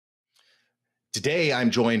Today,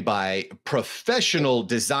 I'm joined by professional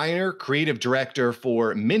designer, creative director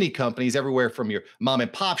for many companies, everywhere from your mom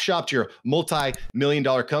and pop shop to your multi-million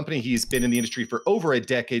dollar company. He's been in the industry for over a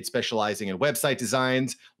decade, specializing in website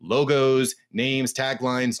designs, logos, names,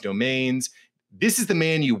 taglines, domains. This is the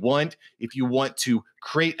man you want if you want to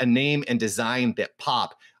create a name and design that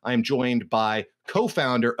pop. I'm joined by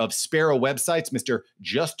co-founder of Sparrow Websites, Mr.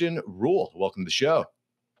 Justin Rule. Welcome to the show.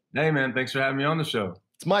 Hey, man. Thanks for having me on the show.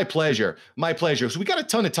 It's my pleasure. My pleasure. So we got a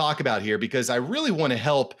ton to talk about here because I really want to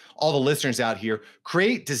help all the listeners out here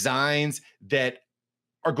create designs that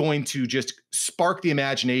are going to just spark the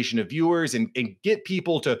imagination of viewers and get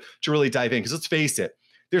people to really dive in. Because let's face it,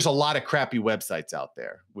 there's a lot of crappy websites out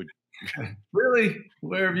there. Really?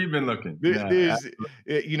 Where have you been looking? There's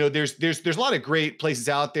a lot of great places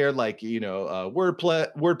out there, like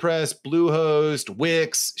WordPress, Bluehost,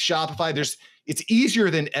 Wix, Shopify. It's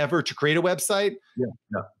easier than ever to create a website.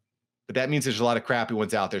 Yeah. But that means there's a lot of crappy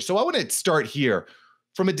ones out there. So I want to start here.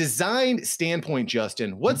 From a design standpoint,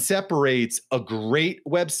 Justin, what separates a great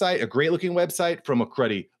website, a great looking website, from a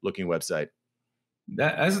cruddy looking website?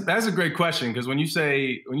 That's a great question, because when you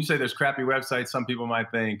say there's crappy websites, some people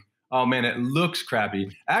might think, oh man, it looks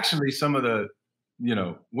crappy. Actually, some of the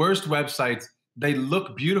worst websites, they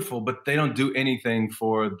look beautiful, but they don't do anything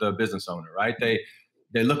for the business owner, right?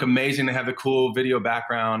 They look amazing. They have a cool video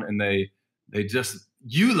background, and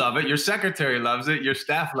you love it. Your secretary loves it. Your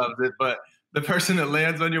staff loves it. But the person that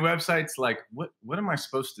lands on your website's like, what am I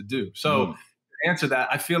supposed to do? So to answer that,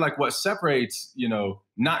 I feel like what separates,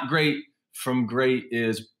 not great from great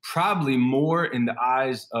is probably more in the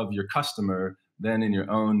eyes of your customer than in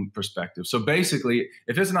your own perspective. So basically,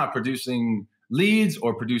 if it's not producing leads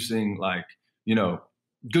or producing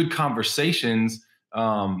good conversations,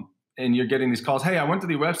 and you're getting these calls, hey, I went to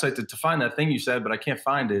the website to find that thing you said, but I can't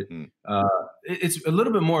find it. It's a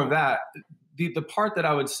little bit more of that. The part that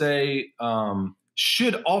I would say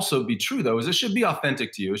should also be true, though, is it should be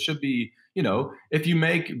authentic to you. It should be, if you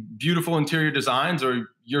make beautiful interior designs or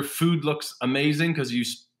your food looks amazing because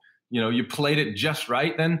you played it just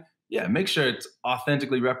right, then yeah, make sure it's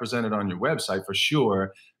authentically represented on your website for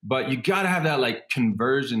sure. But you got to have that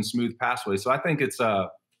conversion smooth pathway. So I think it's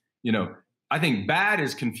I think bad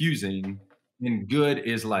is confusing and good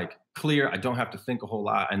is clear. I don't have to think a whole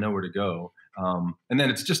lot. I know where to go. And then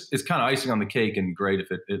it's kind of icing on the cake, and great if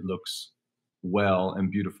it looks well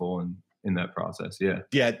and beautiful and in that process. Yeah.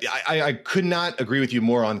 Yeah. I could not agree with you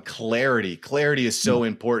more on clarity. Clarity is so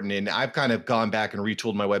important. And I've kind of gone back and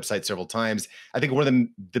retooled my website several times. I think one of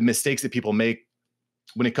the mistakes that people make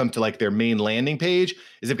when it comes to their main landing page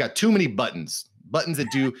is they've got too many buttons that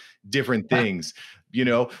do different things.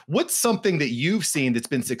 What's something that you've seen that's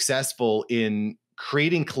been successful in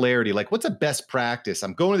creating clarity? What's a best practice?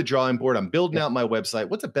 I'm going to the drawing board. I'm building out my website.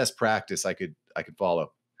 What's a best practice I could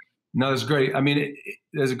follow? No, that's great. I mean,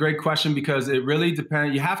 it's a great question because it really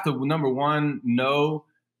depends. You have to, number one, know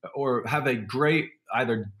or have a great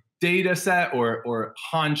either data set or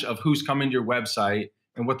hunch of who's coming to your website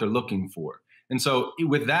and what they're looking for. And so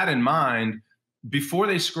with that in mind, before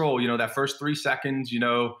they scroll, that first 3 seconds,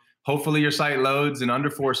 hopefully your site loads in under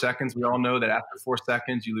 4 seconds. We all know that after 4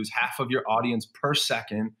 seconds, you lose half of your audience per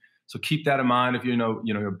second. So keep that in mind if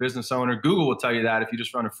you're a business owner. Google will tell you that if you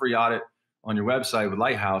just run a free audit on your website with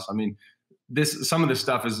Lighthouse. I mean, some of this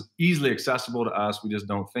stuff is easily accessible to us. We just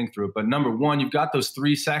don't think through it. But number one, you've got those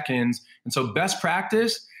 3 seconds. And so best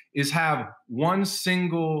practice is have one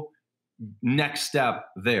single next step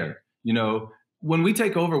there. When we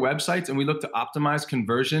take over websites and we look to optimize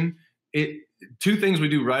conversion, two things we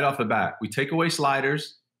do right off the bat. We take away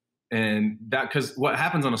sliders, and that, because what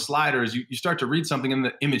happens on a slider is you start to read something and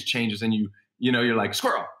the image changes, and you're like,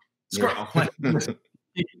 squirrel. Yeah.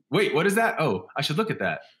 Wait, what is that? Oh, I should look at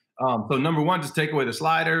that. So number one, just take away the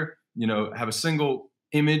slider, have a single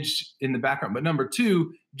image in the background. But number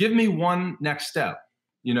two, give me one next step.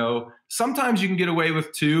 Sometimes you can get away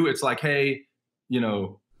with 2. It's like, hey,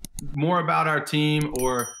 more about our team,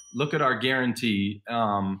 or look at our guarantee.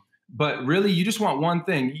 But really, you just want one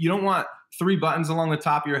thing. You don't want 3 buttons along the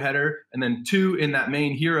top of your header and then 2 in that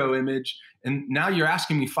main hero image. And now you're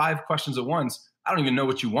asking me 5 questions at once. I don't even know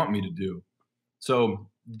what you want me to do. So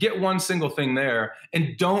get one single thing there,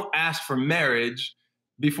 and don't ask for marriage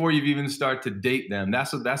before you've even start to date them.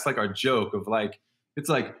 That's like our joke of it's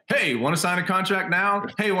like, hey, want to sign a contract now?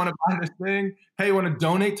 Hey, want to buy this thing? Hey, want to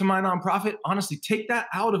donate to my nonprofit? Honestly, take that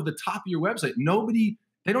out of the top of your website.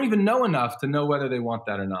 They don't even know enough to know whether they want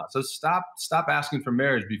that or not. So stop asking for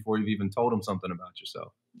marriage before you've even told them something about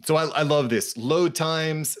yourself. So I love this. Load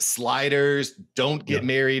times, sliders, don't get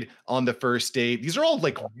married on the first date. These are all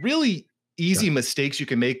really easy mistakes you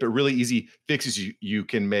can make, but really easy fixes you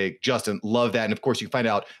can make. Justin, love that. And of course, you can find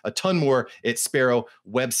out a ton more at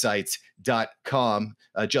sparrowwebsites.com,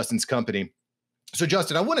 Justin's company. So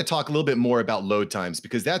Justin, I want to talk a little bit more about load times,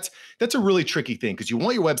 because that's a really tricky thing, because you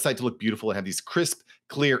want your website to look beautiful and have these crisp,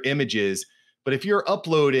 clear images. But if you're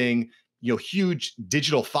uploading, huge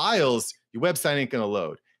digital files, your website ain't going to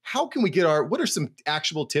load. How can we get what are some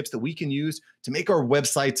actual tips that we can use to make our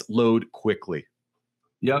websites load quickly?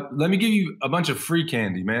 Yep. Let me give you a bunch of free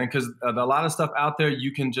candy, man, because a lot of stuff out there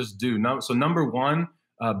you can just do. So number one,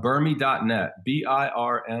 Birme.net,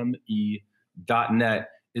 BIRME.net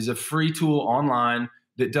is a free tool online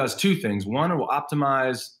that does two things. One, it will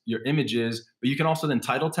optimize your images, but you can also then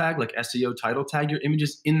title tag, like SEO title tag your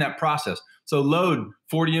images in that process. So load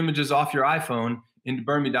 40 images off your iPhone into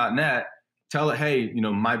Birme.net, tell it, hey,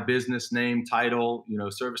 my business name, title,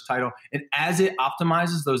 service title. And as it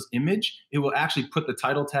optimizes those images, it will actually put the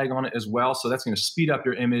title tag on it as well. So that's going to speed up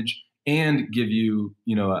your image and give you,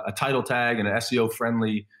 a title tag and an SEO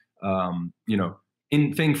friendly,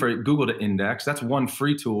 thing for Google to index. That's one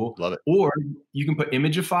free tool. Love it. Or you can put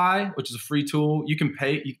Imagify, which is a free tool. You can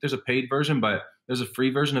pay. There's a paid version, but there's a free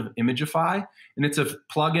version of Imagify, and it's a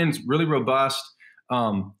plugin. It's really robust.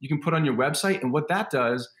 You can put on your website, and what that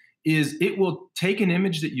does is it will take an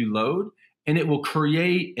image that you load, and it will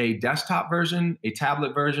create a desktop version, a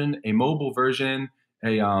tablet version, a mobile version,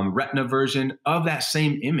 a Retina version of that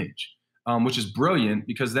same image, which is brilliant,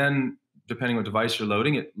 because then, depending what device you're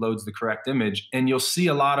loading, it loads the correct image. And you'll see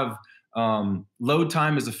a lot of load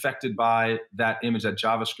time is affected by that image, that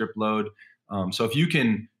JavaScript load. So if you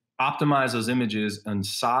can optimize those images and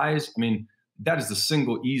size, that is the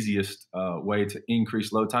single easiest way to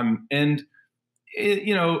increase load time. And,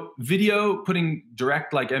 video, putting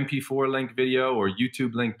direct like MP4 link video or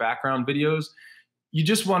YouTube link background videos, you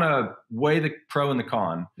just want to weigh the pro and the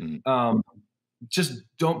con. Just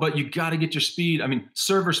don't, but you got to get your speed.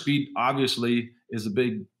 Server speed obviously is a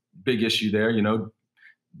big issue there.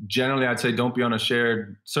 Generally I'd say don't be on a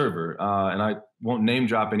shared server. And I won't name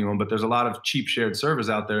drop anyone, but there's a lot of cheap shared servers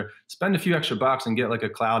out there. Spend a few extra bucks and get like a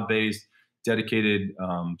cloud-based dedicated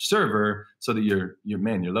server, so that your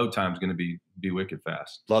load time is going to be wicked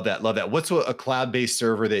fast. Love that. Love that. What's a cloud-based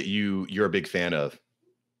server that you're a big fan of?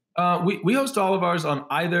 We host all of ours on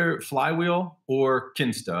either Flywheel or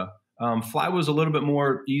Kinsta. Flywheel is a little bit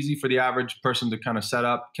more easy for the average person to kind of set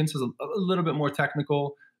up. Kinsta is a little bit more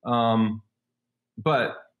technical,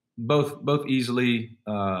 but both easily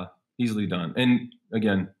done. And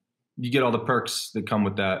again, you get all the perks that come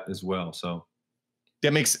with that as well. So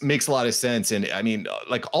that makes a lot of sense. And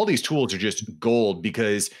like all these tools are just gold,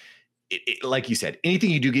 because like you said, anything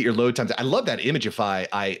you do get your load times. I love that Imagify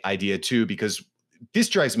idea too, because this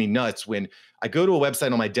drives me nuts when I go to a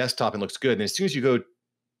website on my desktop and it looks good. And as soon as you go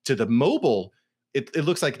to the mobile, it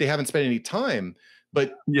looks like they haven't spent any time.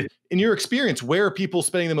 But yeah, in your experience, where are people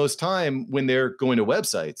spending the most time when they're going to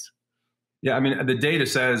websites? Yeah, the data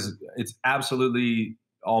says it's absolutely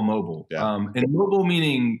all mobile. Yeah. And mobile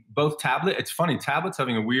meaning both tablet. It's funny, tablet's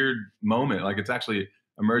having a weird moment. Like, it's actually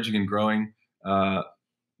emerging and growing.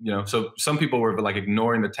 So some people were like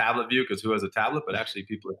ignoring the tablet view because who has a tablet, but actually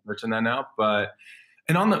people are searching that now.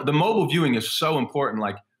 And on the mobile viewing is so important.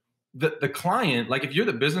 Like the client, like if you're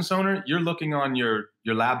the business owner, you're looking on your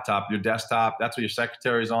laptop, your desktop. That's what your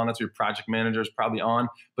secretary is on. That's what your project manager is probably on.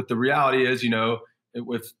 But the reality is,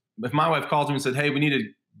 if my wife calls me and said, hey, we need to,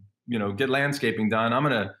 get landscaping done, I'm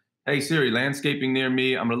going to, hey, Siri, landscaping near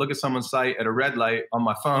me. I'm going to look at someone's site at a red light on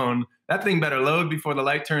my phone. That thing better load before the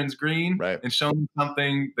light turns green, right, and show me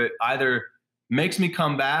something that either makes me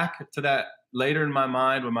come back to that later in my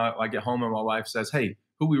mind when I get home and my wife says, hey,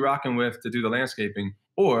 who we rocking with to do the landscaping?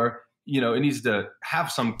 Or, it needs to have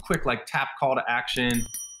some quick, like, tap call to action,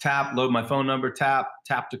 tap, load my phone number, tap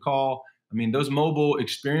to call. Those mobile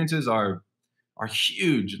experiences are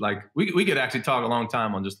huge. Like we could actually talk a long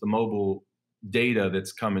time on just the mobile data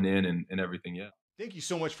that's coming in and everything. Yeah. Thank you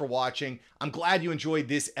so much for watching. I'm glad you enjoyed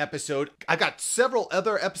this episode. I've got several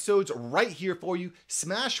other episodes right here for you.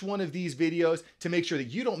 Smash one of these videos to make sure that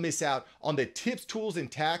you don't miss out on the tips, tools,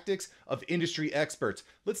 and tactics of industry experts.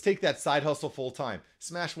 Let's take that side hustle full time.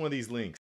 Smash one of these links.